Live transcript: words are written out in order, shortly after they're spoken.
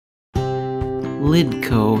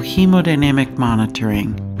LiDCO Hemodynamic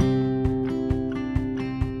Monitoring.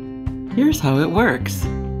 Here's how it works.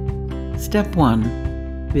 Step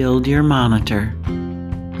 1. Build your monitor.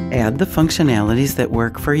 Add the functionalities that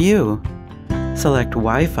work for you. Select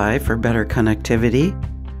Wi-Fi for better connectivity.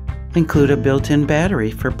 Include a built-in battery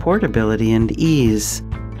for portability and ease.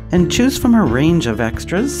 And choose from a range of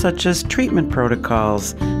extras such as treatment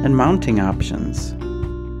protocols and mounting options.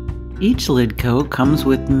 Each LiDCO comes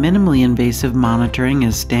with minimally invasive monitoring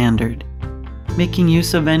as standard, making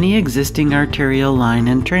use of any existing arterial line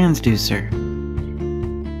and transducer.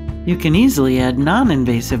 You can easily add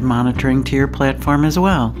non-invasive monitoring to your platform as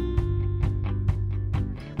well.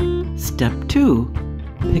 Step 2.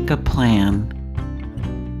 Pick a plan.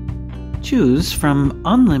 Choose from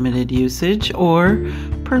unlimited usage or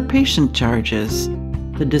per patient charges.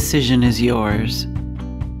 The decision is yours.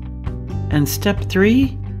 And step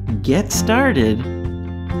 3. Get started.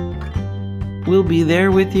 We'll be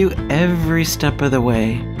there with you every step of the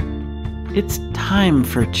way. It's time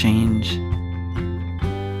for change.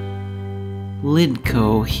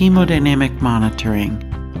 LiDCO Hemodynamic Monitoring.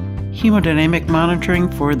 Hemodynamic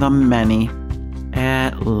monitoring for the many.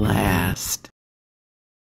 At last.